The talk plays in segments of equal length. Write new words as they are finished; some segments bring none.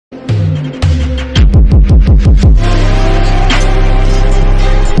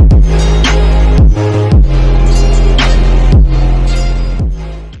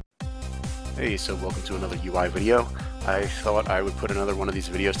UI video. I thought I would put another one of these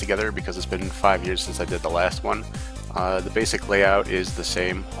videos together because it's been 5 years since I did the last one. The basic layout is the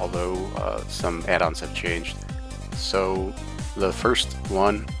same, although some add-ons have changed. So the first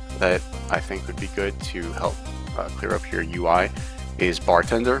one that I think would be good to help clear up your UI is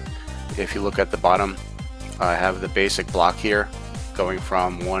Bartender. If you look at the bottom, I have the basic block here going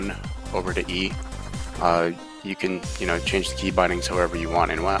from 1 over to E. You can change the key bindings however you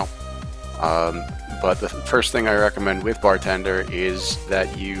want in WoW. But the first thing I recommend with Bartender is that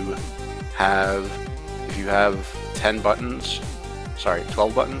if you have 12 buttons,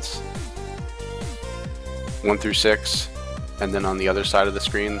 1 through 6, and then on the other side of the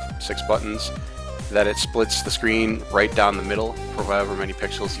screen 6 buttons, that it splits the screen right down the middle for however many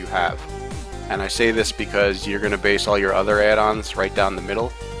pixels you have. And I say this because you're going to base all your other add-ons right down the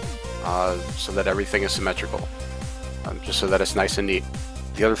middle, so that everything is symmetrical, just so that it's nice and neat.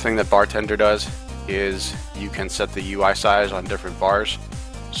 The other thing that Bartender does is you can set the UI size on different bars,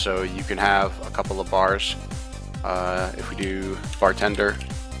 so you can have a couple of bars. If we do Bartender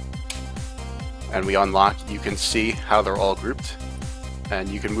and we unlock, you can see how they're all grouped, and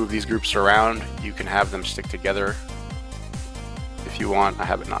you can move these groups around. You can have them stick together if you want. I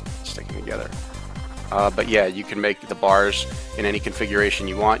have it not sticking together, but yeah, you can make the bars in any configuration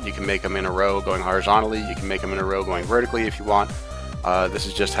you want. You can make them in a row going horizontally, you can make them in a row going vertically if you want. This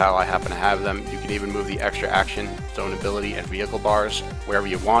is just how I happen to have them. You can even move the extra action, zone ability, and vehicle bars wherever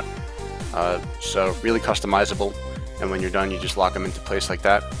you want. So really customizable, and when you're done you just lock them into place like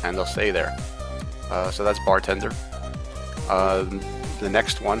that and they'll stay there. So that's Bartender. The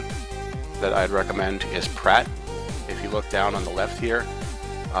next one that I'd recommend is Pratt. If you look down on the left here,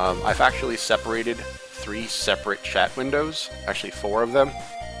 I've actually separated 3 separate chat windows, actually 4 of them.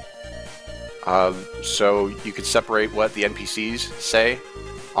 So you can separate what the NPCs say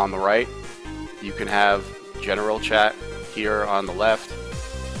on the right. You can have general chat here on the left.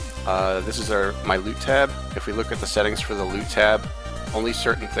 This is my loot tab. If we look at the settings for the loot tab, only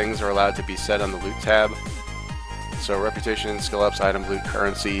certain things are allowed to be set on the loot tab. So reputation, skill ups, item loot,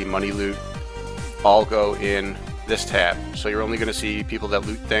 currency, money loot, all go in this tab. So you're only going to see people that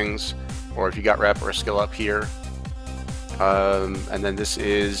loot things, or if you got rep or a skill up here. And then this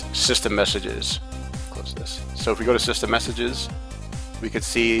is system messages. Close this. So if we go to system messages, we could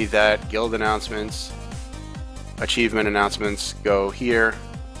see that guild announcements, achievement announcements go here.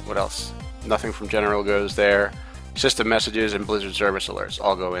 What else? Nothing from general goes there. System messages and Blizzard service alerts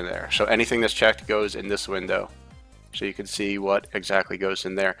all go in there. So anything that's checked goes in this window. So you can see what exactly goes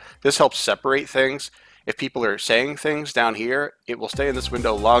in there. This helps separate things. If people are saying things down here, it will stay in this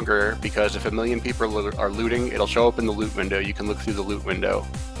window longer, because if 1 million people are looting, it'll show up in the loot window. You can look through the loot window.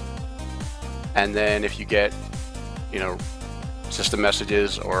 And then if you get, system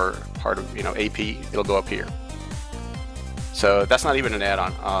messages or part of, AP, it'll go up here. So that's not even an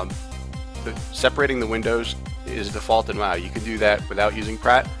add-on. Separating the windows is default in WoW. You can do that without using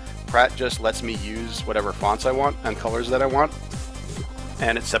Pratt. Pratt just lets me use whatever fonts I want and colors that I want,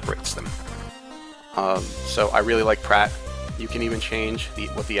 and it separates them. So I really like Pratt. You can even change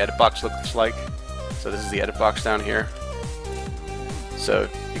what the edit box looks like. So this is the edit box down here. So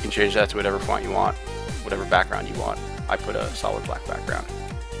you can change that to whatever font you want, whatever background you want. I put a solid black background.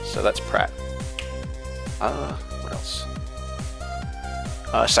 So that's Pratt. What else?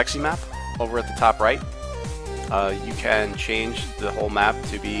 Sexy map over at the top right. You can change the whole map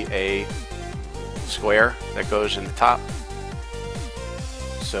to be a square that goes in the top,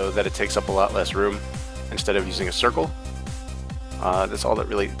 so that it takes up a lot less room instead of using a circle. That's all that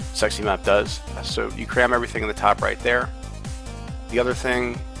really Sexy Map does. So you cram everything in the top right there. The other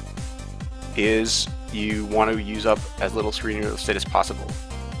thing is you want to use up as little screen real estate as possible.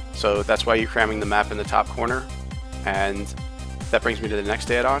 So that's why you're cramming the map in the top corner. And that brings me to the next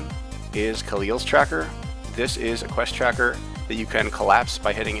add-on, is Kilis Tracker. This is a quest tracker that you can collapse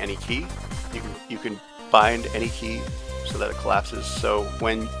by hitting any key. You can bind any key so that it collapses. So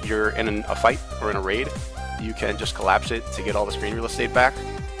when you're in a fight or in a raid, you can just collapse it to get all the screen real estate back.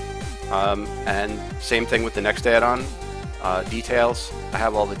 And same thing with the next add-on, details. I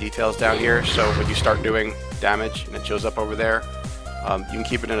have all the details down here, so when you start doing damage and it shows up over there, you can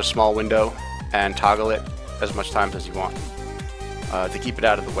keep it in a small window and toggle it as much times as you want to keep it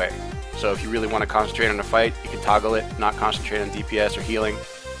out of the way. So if you really want to concentrate on a fight, you can toggle it, not concentrate on DPS or healing,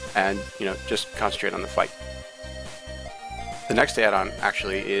 and just concentrate on the fight. The next add-on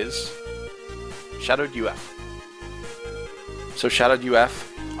actually is Shadowed UF. So Shadowed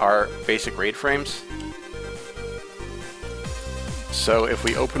UF are basic raid frames. So if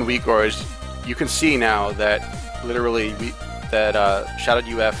we open WeakOrs, you can see now that literally Shadowed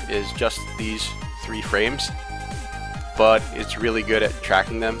UF is just these 3 frames, but it's really good at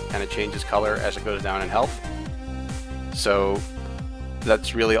tracking them, and it changes color as it goes down in health. So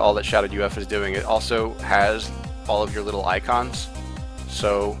that's really all that Shadowed UF is doing. It also has all of your little icons.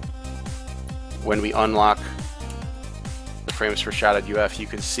 So when we unlock the frames for Shadowed UF, you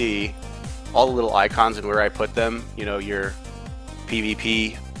can see all the little icons and where I put them. You know, your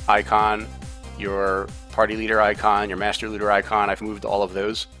PvP icon, your party leader icon, your master looter icon. I've moved all of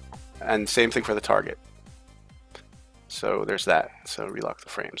those. And same thing for the target. So there's that. So relock the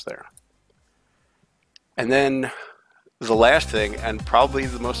frames there. And then the last thing, and probably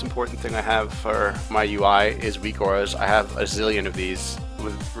the most important thing I have for my UI, is weak auras. I have a zillion of these,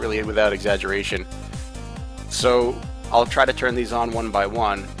 really without exaggeration. So I'll try to turn these on one by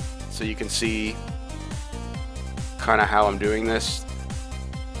one so you can see kind of how I'm doing this.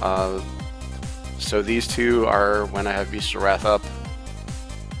 So these two are when I have Beast of Wrath up.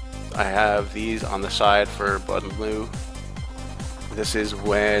 I have these on the side for Blood and Blue. This is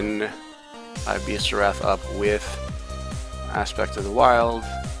when I have Beast of Wrath up with Aspect of the Wild.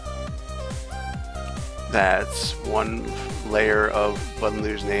 That's one layer of Blood and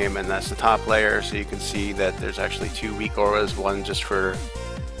Blue's name, and that's the top layer. So you can see that there's actually 2 weak auras, one just for,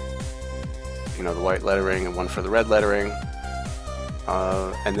 you know, the white lettering and one for the red lettering.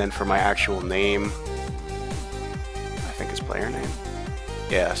 And then for my actual name, I think it's player name.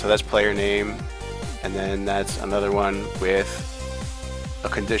 Yeah, so that's player name, and then that's another one with a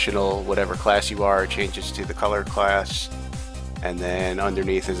conditional, whatever class you are, changes to the color class, and then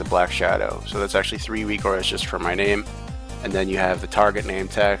underneath is a black shadow. So that's actually 3 weak auras just for my name. And then you have the target name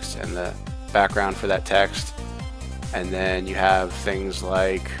text and the background for that text, and then you have things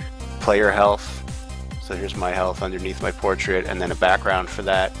like player health. So here's my health underneath my portrait, and then a background for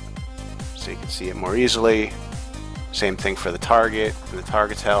that so you can see it more easily. Same thing for the target and the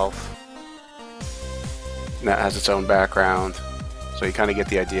target's health, and that has its own background. So you kind of get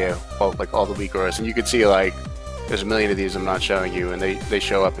the idea of like all the weak auras, and you can see like there's a million of these I'm not showing you, and they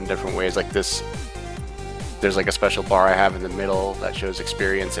show up in different ways. Like this, there's like a special bar I have in the middle that shows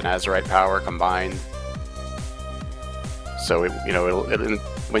experience and Azurite power combined. So it, you know,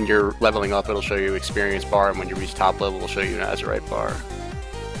 when you're leveling up, it'll show you experience bar, and when you reach top level, it'll show you an Azurite bar.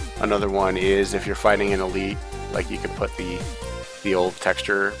 Another one is if you're fighting an elite, like you can put the old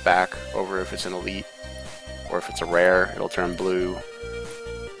texture back over if it's an elite, or if it's a rare, it'll turn blue.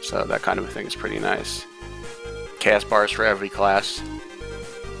 So that kind of a thing is pretty nice. Cast bars for every class.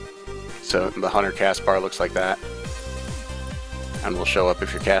 So the Hunter cast bar looks like that, and will show up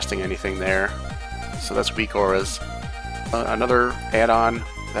if you're casting anything there. So that's weak auras. Another add-on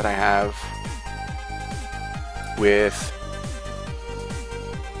that I have with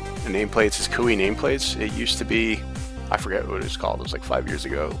nameplates is Kui nameplates. It used to be, I forget what it was called, it was like 5 years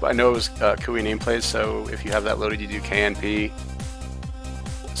ago, but I know it was Kui nameplates. So if you have that loaded, you do KNP.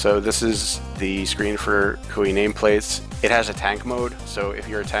 So this is the screen for Kui nameplates. It has a tank mode, so if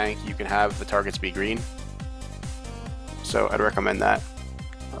you're a tank, you can have the targets be green. So I'd recommend that.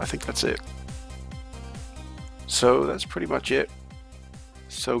 I think that's it. So that's pretty much it.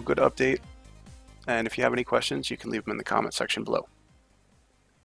 So good update. And if you have any questions, you can leave them in the comment section below.